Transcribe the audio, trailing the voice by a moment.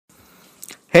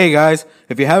Hey guys,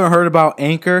 if you haven't heard about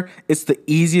Anchor, it's the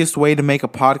easiest way to make a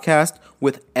podcast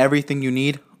with everything you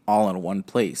need all in one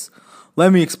place.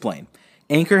 Let me explain.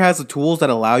 Anchor has the tools that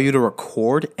allow you to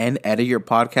record and edit your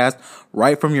podcast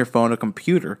right from your phone or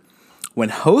computer. When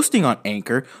hosting on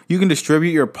Anchor, you can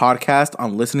distribute your podcast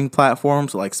on listening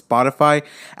platforms like Spotify,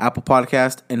 Apple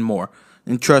Podcast, and more.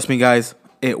 And trust me guys,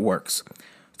 it works.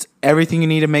 It's everything you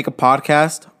need to make a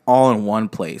podcast all in one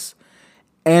place.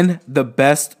 And the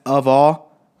best of all,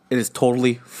 it is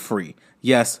totally free.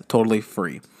 Yes, totally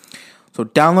free. So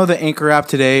download the Anchor app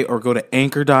today or go to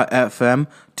anchor.fm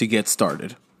to get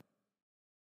started.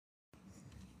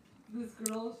 This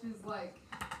girl, she's like,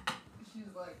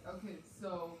 okay,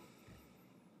 so,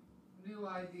 new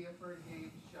idea for a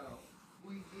game show.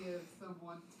 We give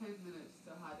someone 10 minutes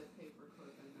to hide a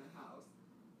paperclip in their house,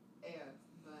 and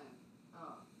then,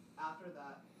 after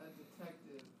that, a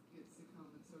detective gets to come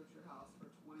and search your house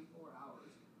for 24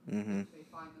 hours. Mm-hmm. If they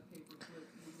find the paperclip,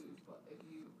 you lose, but if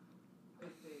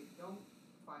they don't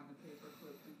find the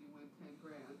paperclip, then you win 10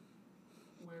 grand.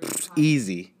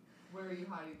 Easy. Where are you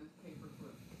hiding this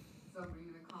paperclip? Somebody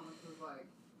in the comments was like,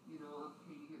 I'm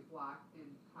painting it black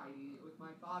and hiding it with my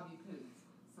bobby pins.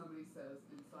 Somebody says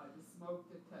inside the smoke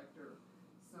detector.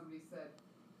 Somebody said,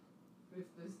 if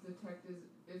this detective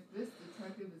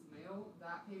is male,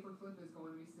 that paperclip is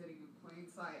going to be sitting in plain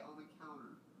sight on the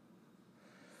counter.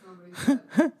 Somebody said,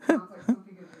 sounds like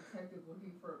something a detective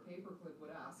looking for a paperclip would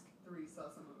ask. 3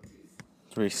 sus emojis.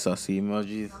 3 sussy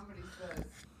emojis. Somebody says,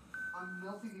 I'm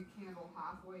melting a candle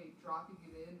halfway, dropping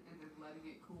it in, and then letting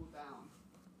it cool down.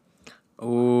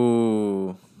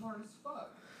 Ooh. Smart as fuck.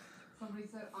 Somebody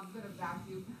said, I'm going to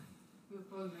vacuum. This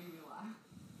was made me laugh.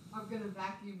 I'm going to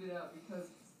vacuum it up because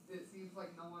it seems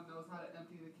like no one knows how to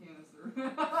empty the canister.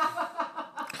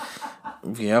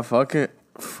 Yeah, fuck it.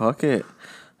 Fuck it.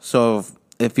 So,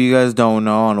 if you guys don't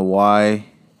know on why,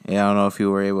 I don't know if you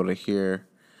were able to hear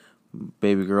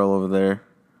baby girl over there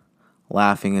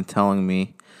laughing and telling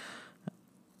me.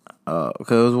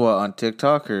 Because it was what, on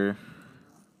TikTok or?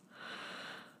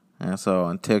 And so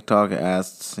on TikTok it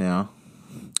asks, something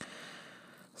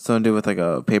to do with like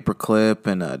a paper clip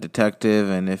and a detective,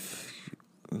 and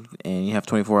you have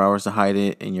 24 hours to hide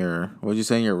it in your, what'd you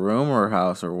say, in your room or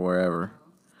house or wherever,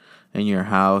 in your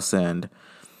house, and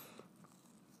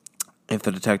if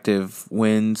the detective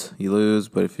wins, you lose,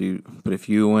 but if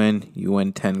you win, you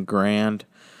win 10 grand.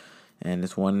 And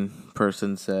this one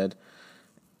person said,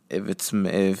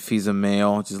 if he's a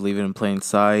male, just leave it in plain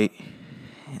sight.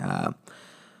 The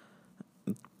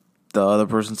other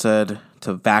person said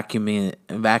to vacuum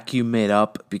it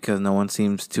up because no one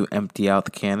seems to empty out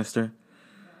the canister.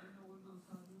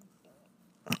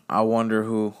 I wonder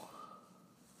who.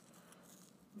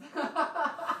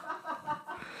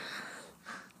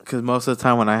 Because most of the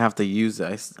time when I have to use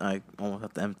it, I almost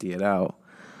have to empty it out.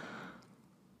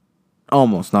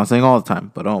 Almost. Not saying all the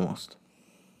time, but almost.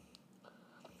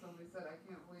 Somebody said, I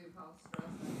can't believe how stressed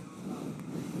I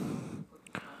am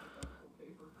about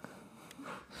paper.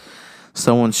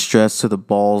 Someone's stressed to the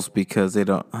balls because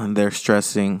they're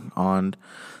stressing on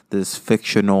this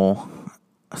fictional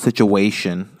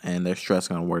situation and they're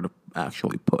stressing on where to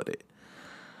actually put it.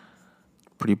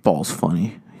 Pretty balls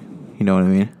funny. You know what I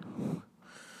mean?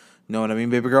 Know what I mean,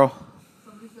 baby girl?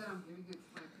 Somebody said I'm giving it to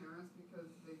my parents because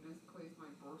they misplaced my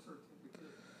birth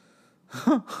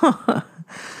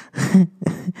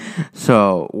certificate.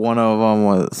 So one of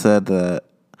them said that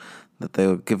they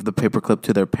would give the paperclip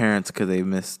to their parents because they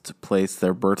misplaced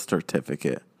their birth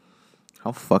certificate.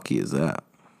 How fucky is that?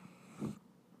 I'm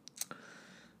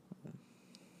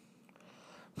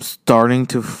starting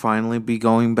to finally be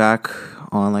going back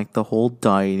on like the whole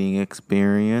dieting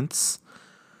experience.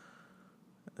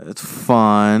 It's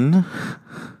fun.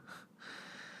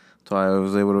 So I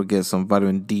was able to get some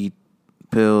vitamin D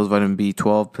pills, vitamin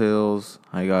B12 pills.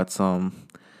 I got some.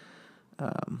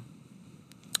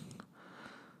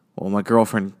 My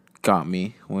girlfriend got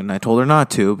me when I told her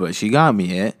not to, but she got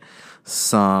me it.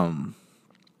 Some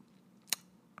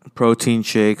protein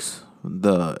shakes,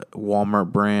 the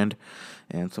Walmart brand,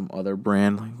 and some other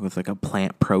brand with like a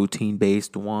plant protein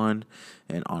based one.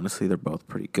 And honestly, they're both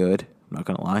pretty good. I'm not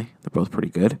gonna lie, they're both pretty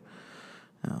good.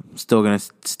 I'm still gonna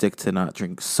stick to not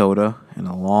drink soda in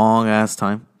a long ass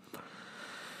time.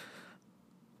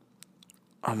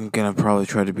 I'm gonna probably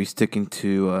try to be sticking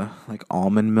to like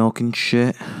almond milk and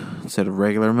shit instead of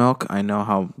regular milk. I know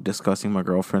how disgusting my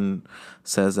girlfriend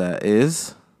says that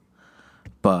is,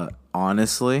 but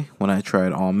honestly, when I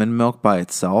tried almond milk by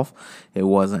itself, it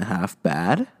wasn't half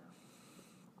bad.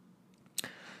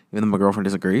 Even though my girlfriend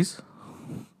disagrees.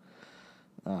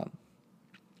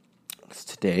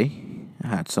 Today I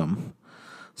had some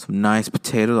some nice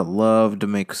potatoes. I love to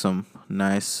make some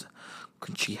nice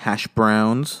crunchy hash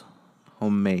browns,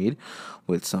 homemade,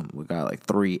 with we got like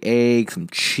 3 eggs, some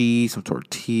cheese, some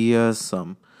tortillas,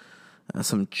 some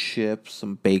chips,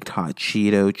 some baked hot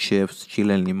Cheeto chips,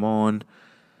 chile and limon,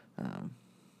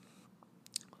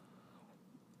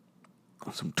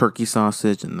 some turkey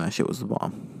sausage, and that shit was the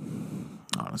bomb.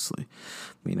 Honestly,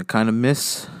 I mean, I kind of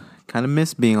miss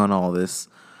being on all this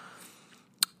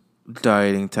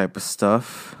dieting type of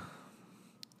stuff.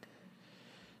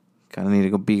 Kind of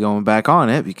need to be going back on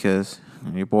it because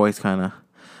your boy's kind of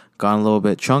gone a little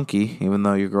bit chunky, even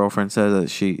though your girlfriend says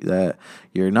that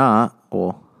you're not.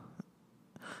 Well,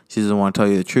 she doesn't want to tell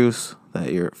you the truth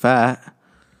that you're fat.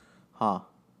 Huh?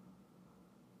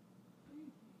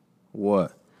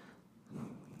 What?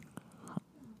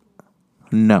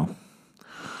 No.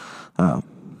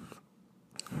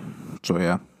 So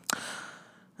yeah.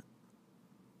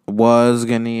 Was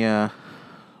gonna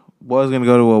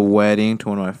go to a wedding, to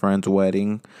one of my friends'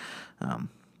 wedding,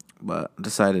 but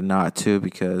decided not to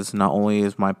because not only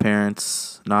is my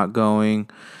parents not going,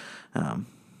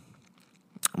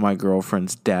 my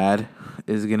girlfriend's dad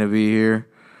is gonna be here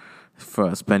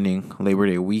for spending Labor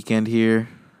Day weekend here.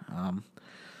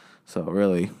 So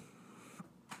really,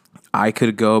 I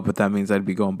could go, but that means I'd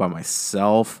be going by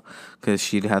myself because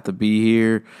she'd have to be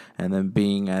here, and then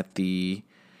being at the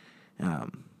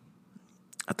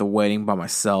wedding by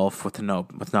myself with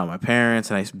not my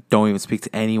parents, and I don't even speak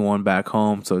to anyone back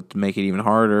home, so to make it even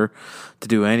harder to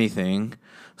do anything.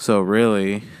 So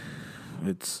really,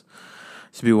 it's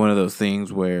to be one of those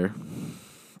things where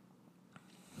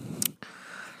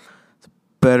it's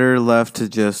better left to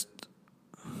just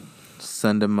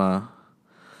send him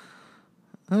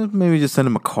maybe just send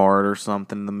him a card or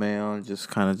something in the mail and just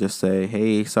kind of just say,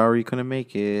 hey, sorry you couldn't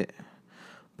make it,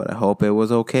 but I hope it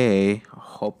was okay. I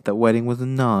hope that wedding was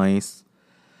nice.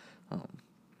 I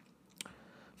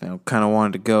kind of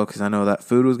wanted to go because I know that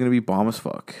food was going to be bomb as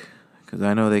fuck. Because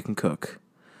I know they can cook.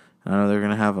 I know they're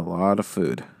going to have a lot of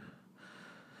food.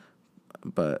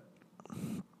 But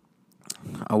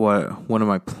one of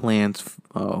my plans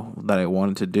that I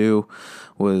wanted to do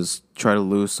was try to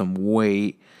lose some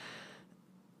weight.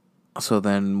 So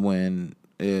then when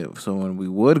we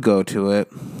would go to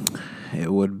it,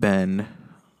 it would have been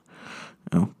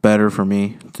better for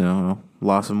me to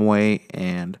lose some weight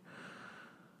and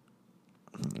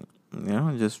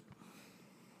just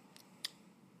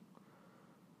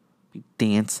be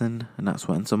dancing and not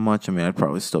sweating so much. I mean, I'd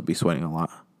probably still be sweating a lot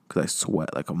because I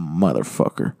sweat like a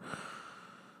motherfucker.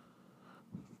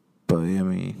 But I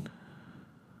mean,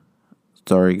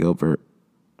 sorry, Gilbert.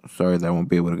 Sorry that I won't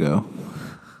be able to go.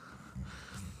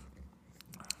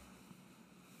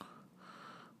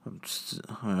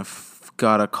 I've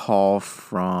got a call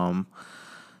from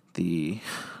the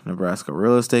Nebraska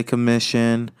Real Estate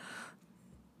Commission.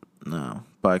 No,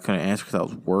 but I couldn't answer because I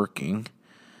was working.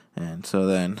 And so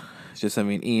then just sent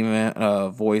me an email,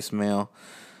 voicemail,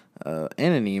 and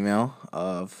an email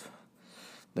of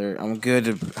I'm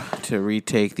good to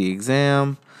retake the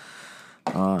exam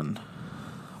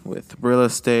with real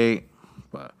estate,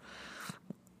 but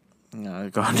I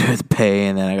got to do the pay,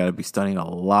 and then I got to be studying a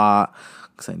lot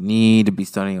because I need to be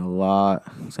studying a lot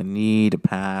because I need to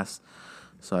pass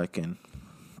so I can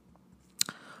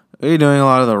be doing a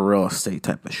lot of the real estate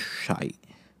type of shite.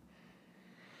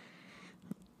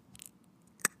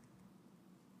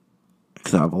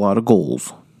 Because I have a lot of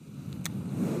goals.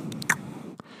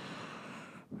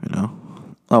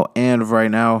 Oh, and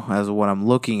right now, as what I'm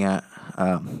looking at,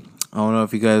 I don't know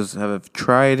if you guys have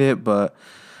tried it, but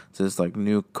it's this like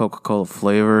new Coca-Cola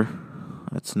flavor.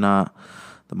 It's not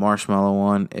the marshmallow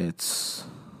one. It's,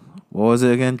 what was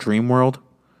it again? Dream World?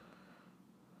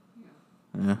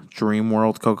 Yeah, Dream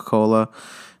World Coca-Cola.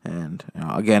 And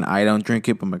again, I don't drink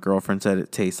it, but my girlfriend said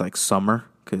it tastes like summer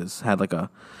because it had like a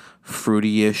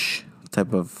fruity-ish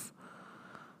type of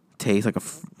taste, like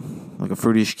a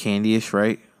fruity-ish candy-ish,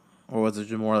 right? Or was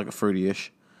it more like a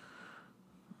fruity-ish?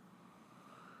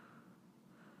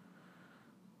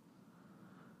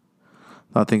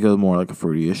 I think it was more like a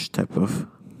fruity-ish type of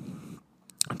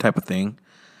thing.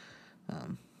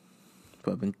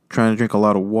 But I've been trying to drink a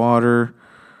lot of water.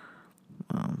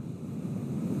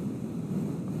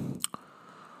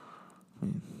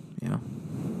 Yeah.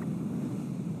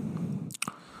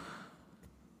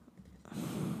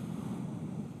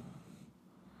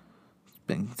 It's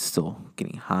been still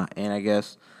getting hot, and I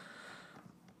guess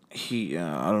I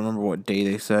don't remember what day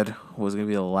they said was going to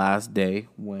be the last day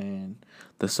when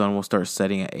the sun will start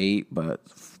setting at 8, but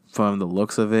from the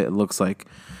looks of it, it looks like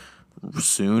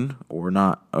soon or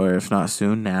if not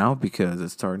soon now, because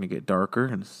it's starting to get darker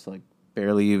and it's like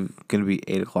barely going to be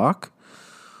 8 o'clock,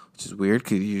 which is weird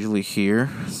because usually here,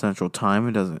 Central Time,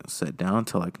 it doesn't set down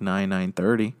until like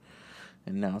 9:30.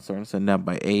 And now it's starting to set down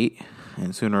by 8.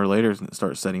 And sooner or later, it's going to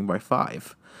start setting by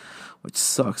 5. Which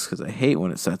sucks because I hate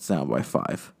when it sets down by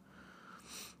 5.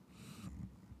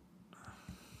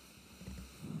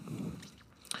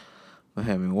 But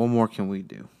hey, what more can we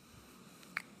do?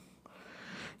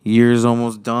 Year's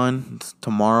almost done.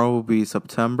 Tomorrow will be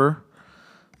September.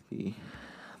 The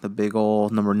big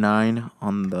old number 9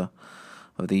 of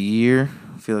the year.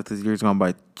 I feel like this year's gone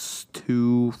by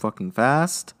too fucking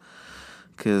fast.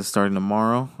 Because starting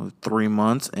tomorrow, 3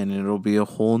 months, and it'll be a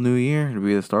whole new year. It'll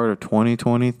be the start of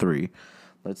 2023.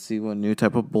 Let's see what new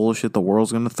type of bullshit the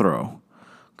world's going to throw.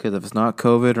 Because if it's not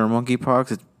COVID or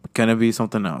monkeypox, it's going to be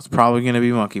something else. Probably going to be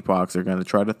monkeypox they're going to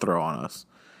try to throw on us.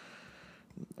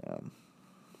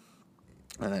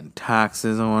 And then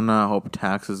taxes and whatnot. I hope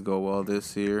taxes go well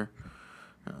this year.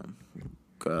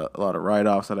 Got a lot of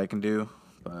write-offs that I can do.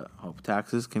 But I hope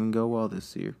taxes can go well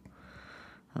this year.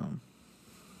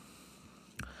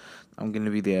 I'm going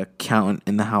to be the accountant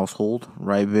in the household,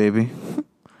 right, baby?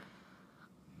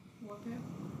 Okay.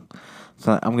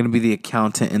 So I'm going to be the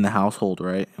accountant in the household,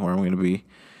 right? Where I'm going to be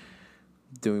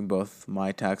doing both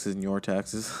my taxes and your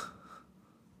taxes.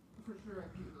 For sure, I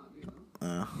cannot do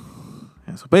them.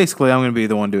 Yeah, so basically, I'm going to be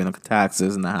the one doing the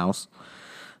taxes in the house.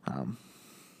 And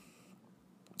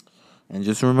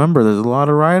just remember, there's a lot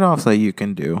of write-offs that you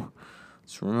can do.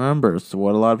 Just remember, it's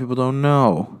what a lot of people don't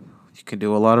know. You can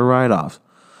do a lot of write-offs.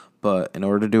 But in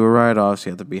order to do a write-off,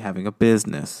 you have to be having a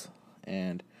business.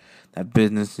 And that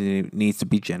business needs to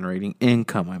be generating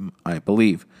income, I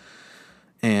believe.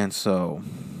 And so,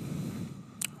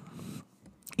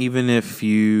 even if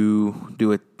you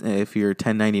do it, if you're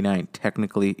 1099,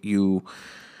 technically you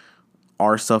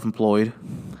are self-employed.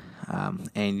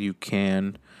 And you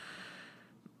can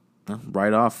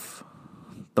write off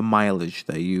the mileage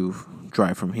that you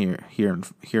drive from here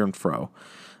and fro.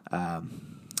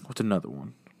 What's another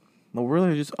one? Well,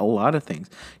 really, just a lot of things.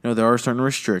 You know, there are certain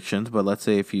restrictions, but let's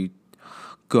say if you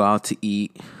go out to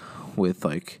eat with,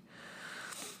 like,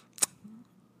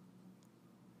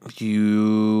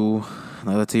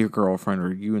 let's say your girlfriend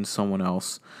or you and someone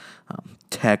else,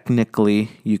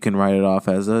 technically you can write it off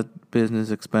as a business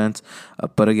expense.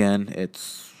 But again,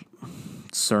 it's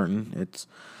certain. It's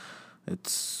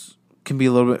can be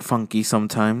a little bit funky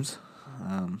sometimes.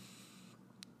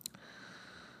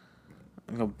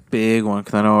 A big one,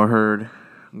 because I know I heard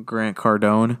Grant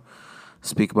Cardone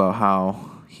speak about how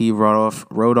he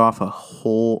wrote off a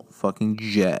whole fucking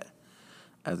jet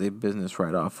as a business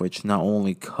write-off, which not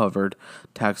only covered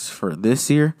taxes for this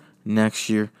year, next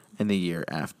year, and the year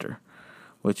after,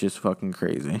 which is fucking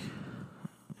crazy.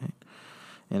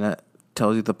 And that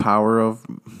tells you the power of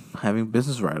having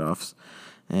business write-offs.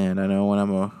 And I know when I'm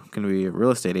going to be a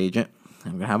real estate agent,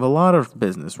 I'm going to have a lot of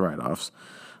business write-offs.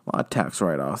 A lot of tax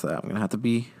write-offs that I'm going to have to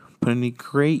be putting to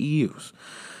great use.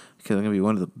 Because I'm going to be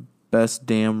one of the best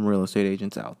damn real estate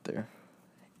agents out there.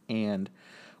 And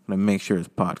I'm going to make sure this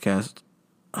podcast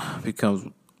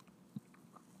becomes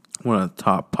one of the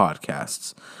top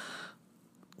podcasts.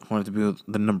 I want it to be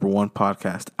the number 1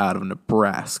 podcast out of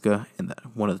Nebraska. And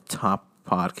one of the top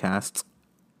podcasts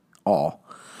all.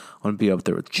 I want to be up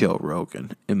there with Joe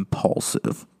Rogan.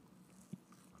 Impulsive.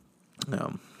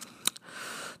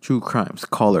 True Crimes,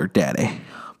 Call Her Daddy. A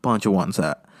bunch of ones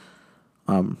that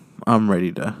I'm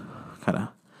ready to kind of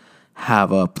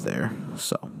have up there.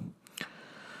 So,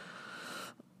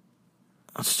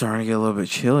 it's starting to get a little bit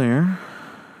chillier.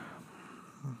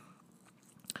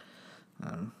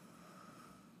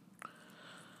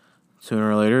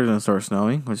 Sooner or later, it's going to start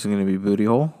snowing, which is going to be booty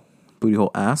hole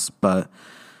ass. But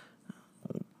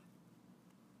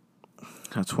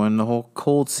that's when the whole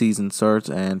cold season starts,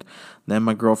 and then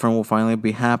my girlfriend will finally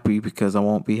be happy because I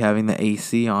won't be having the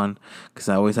AC on, because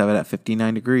I always have it at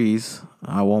 59 degrees.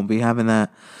 I won't be having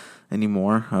that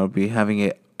anymore. I'll be having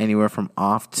it anywhere from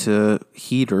off to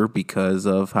heater because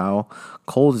of how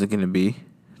cold it's going to be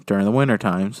during the winter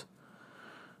times.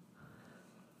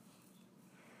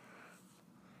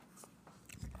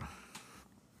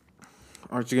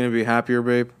 Aren't you going to be happier,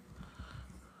 babe?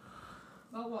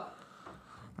 About what?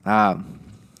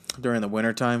 During the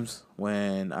winter times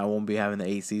when I won't be having the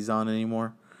ACs on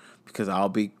anymore because I'll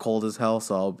be cold as hell,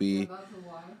 so I'll be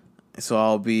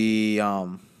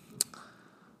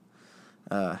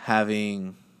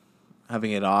having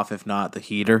it off, if not the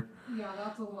heater. Yeah,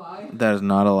 that's a lie. That is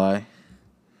not a lie.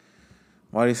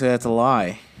 Why do you say that's a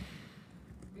lie?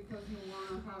 Because you want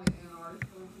to have it in our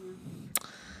here.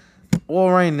 Well,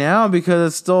 right now, because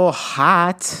it's still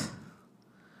hot.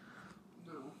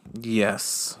 No.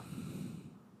 Yes.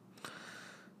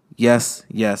 Yes,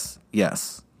 yes,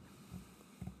 yes.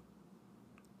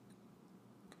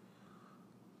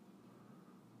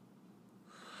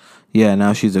 Yeah,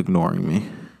 now she's ignoring me.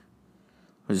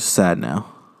 I'm just sad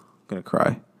now. I'm gonna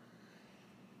cry.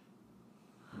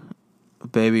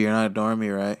 Baby, you're not ignoring me,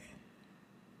 right?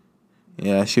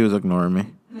 Yeah, she was ignoring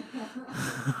me.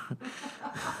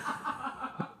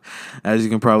 As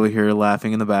you can probably hear her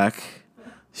laughing in the back,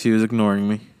 she was ignoring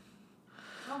me.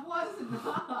 I was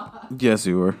not. Yes,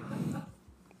 you were.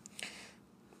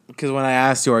 Because when I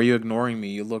asked you, are you ignoring me,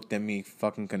 you looked at me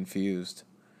fucking confused.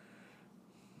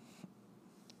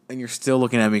 And you're still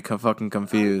looking at me fucking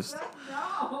confused.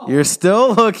 No. You're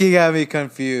still looking at me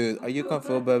confused. Are you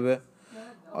confused, baby?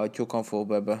 Are you confused,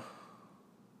 baby?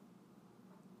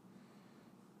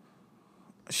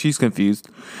 She's confused.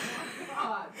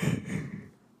 God.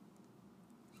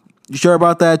 You sure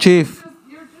about that, Chief?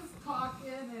 You're just talking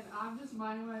and I'm just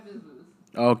minding my business.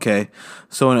 Okay.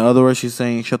 So in other words, she's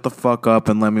saying, shut the fuck up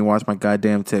and let me watch my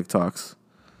goddamn TikToks.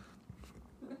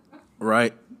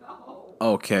 Right? No.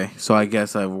 Okay. So I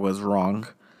guess I was wrong.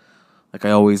 Like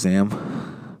I always am.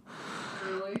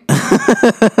 Really?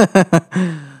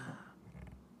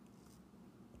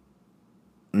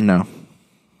 No.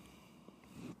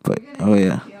 But, oh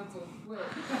yeah. Canceled quick.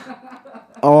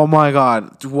 Oh my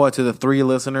god. What, to the 3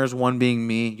 listeners, 1 being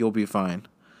me, you'll be fine.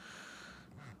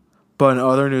 But in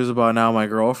other news about now, my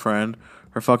girlfriend,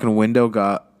 her fucking window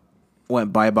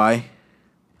went bye-bye.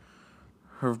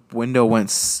 Her window went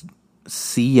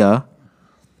see ya.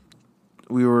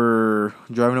 We were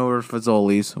driving over to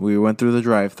Fazoli's. We went through the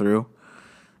drive-thru.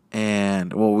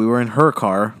 And, well, we were in her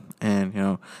car.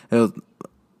 And,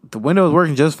 the window was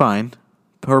working just fine.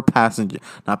 Her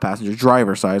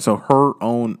driver side. So her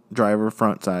own driver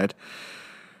front side.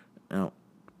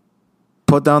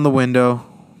 Put down the window.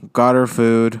 Got her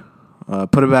food.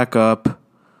 Put it back up.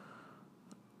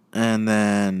 And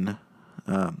then,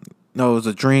 no, it was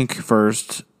a drink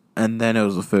first. And then it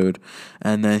was the food.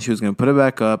 And then she was going to put it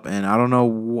back up. And I don't know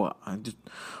what.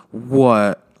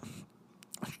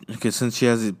 Because since she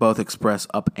has it both express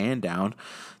up and down,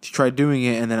 she tried doing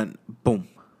it. And then, boom.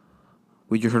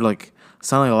 We just heard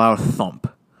sounded like a loud thump.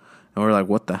 And we were like,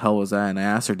 what the hell was that? And I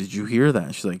asked her, did you hear that?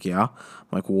 And she's like, yeah.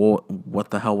 I'm like, well,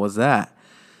 what the hell was that?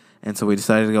 And so we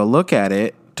decided to go look at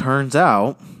it. Turns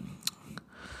out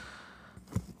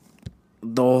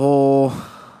the whole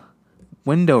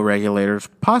window regulator is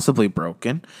possibly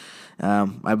broken.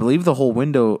 I believe the whole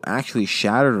window actually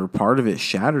shattered, or part of it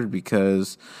shattered,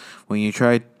 because when you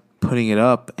try putting it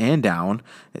up and down,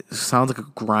 it sounds like a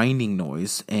grinding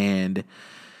noise. And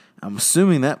I'm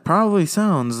assuming that probably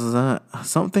sounds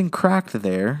something cracked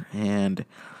there. And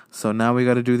so now we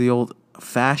got to do the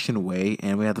old-fashioned way,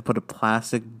 and we have to put a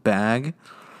plastic bag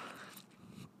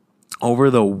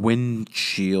over the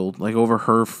windshield, over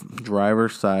her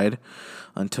driver's side,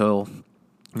 until,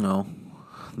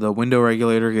 the window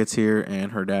regulator gets here,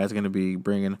 and her dad's going to be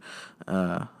bringing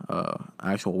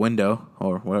actual window,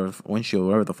 or whatever, windshield,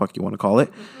 whatever the fuck you want to call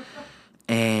it.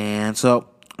 And so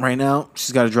right now,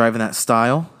 she's got to drive in that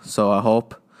style, so I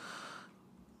hope.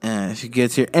 And she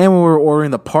gets here. And when we were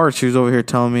ordering the parts, she was over here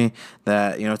telling me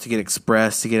that, to get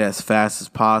express, to get it as fast as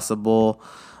possible,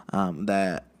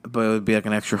 but it would be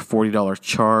an extra $40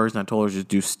 charge. And I told her to just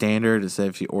do standard. It said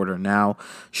if she order now,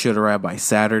 should arrive by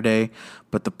Saturday.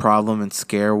 But the problem and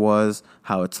scare was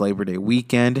how it's Labor Day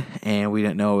weekend, and we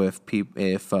didn't know if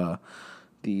the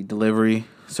delivery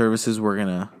services were going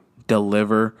to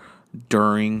deliver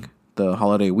during the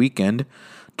holiday weekend.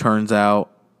 Turns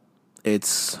out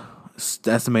it's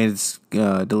estimated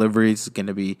delivery is going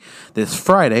to be this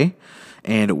Friday,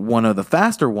 and one of the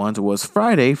faster ones was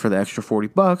Friday for the extra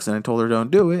 $40, and I told her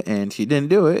don't do it, and she didn't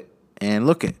do it, and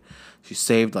look it, she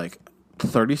saved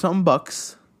 30 something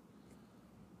bucks.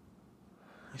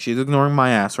 She's ignoring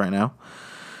my ass right now,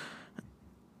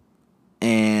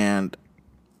 and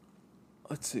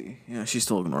let's see, yeah, she's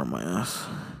still ignoring my ass,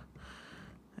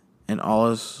 and all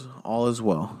is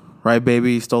well, right,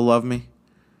 baby? You still love me?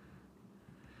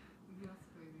 Yes,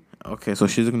 baby. Okay, so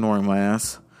she's ignoring my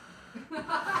ass.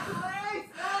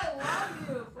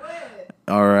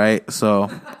 All right, so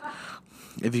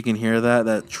if you can hear that,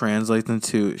 that translates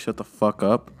into shut the fuck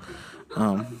up.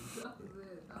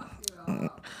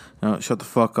 Shut the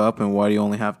fuck up, and why do you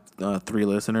only have 3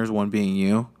 listeners, 1 being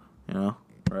you?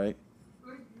 Right?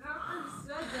 We never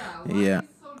said that. Why Yeah. are you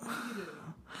so negative?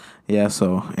 Yeah,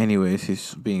 so anyways,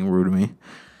 she's being rude to me.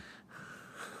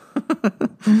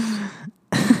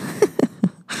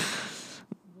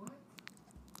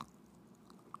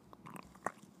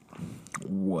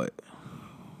 What?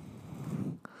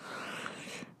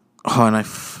 Oh, and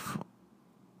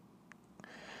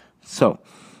so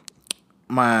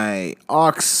my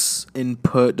aux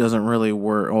input doesn't really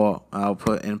work. Well,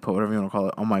 output, input, whatever you want to call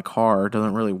it, on my car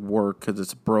doesn't really work because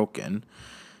it's broken.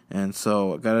 And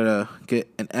so I gotta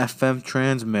get an FM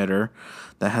transmitter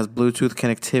that has Bluetooth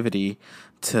connectivity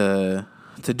to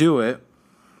do it,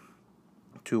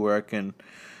 to where I can,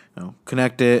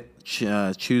 connect it,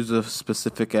 choose a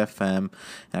specific FM,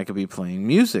 and I could be playing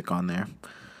music on there.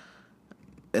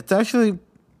 It's actually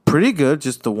pretty good.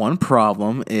 Just the one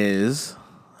problem is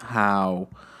how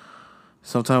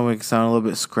sometimes it can sound a little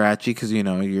bit scratchy because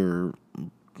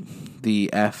the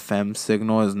FM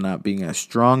signal is not being as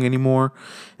strong anymore,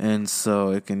 and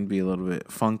so it can be a little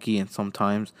bit funky, and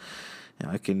sometimes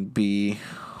it can be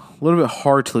a little bit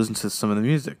hard to listen to some of the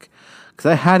music because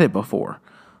I had it before,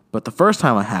 but the first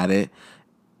time I had it,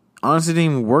 honestly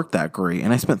didn't even work that great,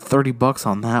 and I spent $30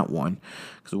 on that one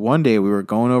because one day we were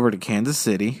going over to Kansas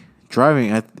City driving,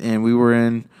 and we were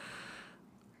in,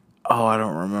 I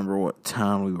don't remember what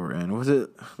town we were in. Was it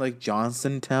like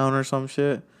Johnsontown or some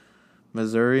shit?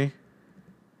 Missouri?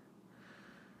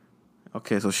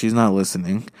 Okay, so she's not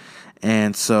listening.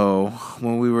 And so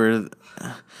when we were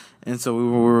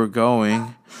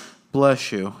going,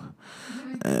 bless you.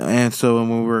 And so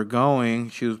when we were going,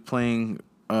 she was playing,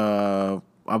 I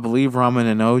believe, Ramen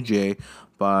and OJ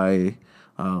by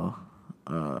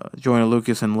Joyner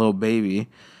Lucas and Lil Baby.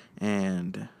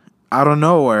 And out of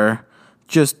nowhere,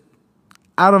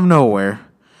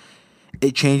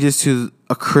 it changes to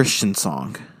a Christian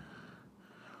song.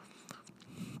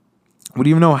 We don't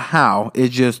even know how. It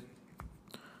just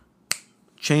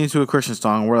changed to a Christian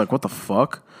song. We're like, what the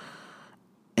fuck?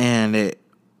 And it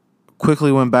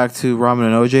quickly went back to Ramen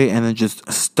and OJ and then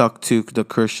just stuck to the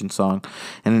Christian song.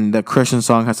 And the Christian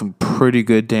song has some pretty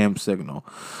good damn signal.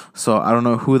 So I don't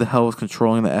know who the hell was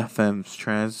controlling the FM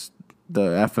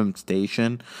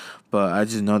station, but I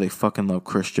just know they fucking love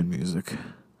Christian music.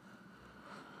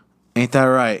 Ain't that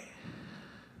right?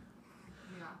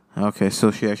 Yeah. Okay, so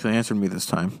she actually answered me this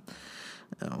time.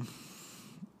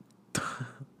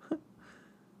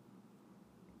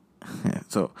 Yeah,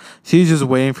 so she's just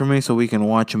waiting for me so we can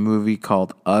watch a movie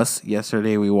called Us.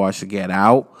 Yesterday we watched Get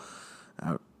Out.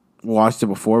 I watched it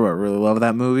before, but I really love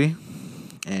that movie.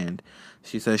 And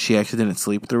she says she actually didn't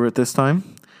sleep through it this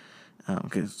time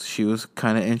because she was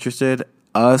kind of interested.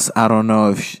 Us, I don't know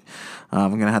if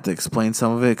I'm going to have to explain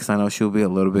some of it because I know she'll be a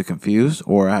little bit confused,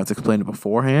 or I have to explain it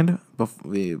beforehand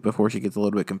before she gets a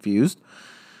little bit confused.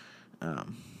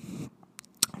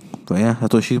 But yeah,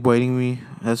 that's what she's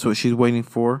waiting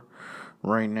for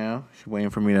right now. She's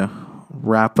waiting for me to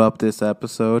wrap up this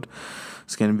episode.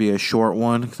 It's going to be a short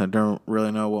one because I don't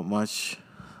really know what much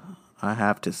I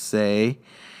have to say.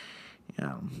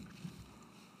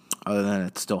 Other than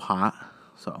it's still hot.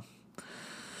 So,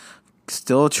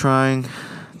 still trying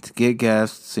to get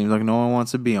guests. Seems like no one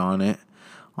wants to be on the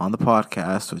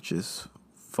podcast, which is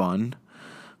fun.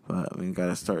 But we got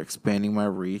to start expanding my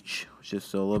reach, which is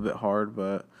still a little bit hard,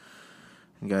 but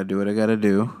I got to do what I got to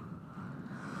do.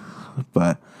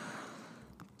 But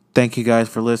thank you guys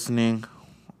for listening.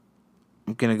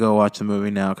 I'm going to go watch the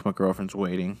movie now because my girlfriend's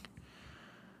waiting.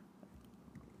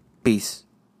 Peace.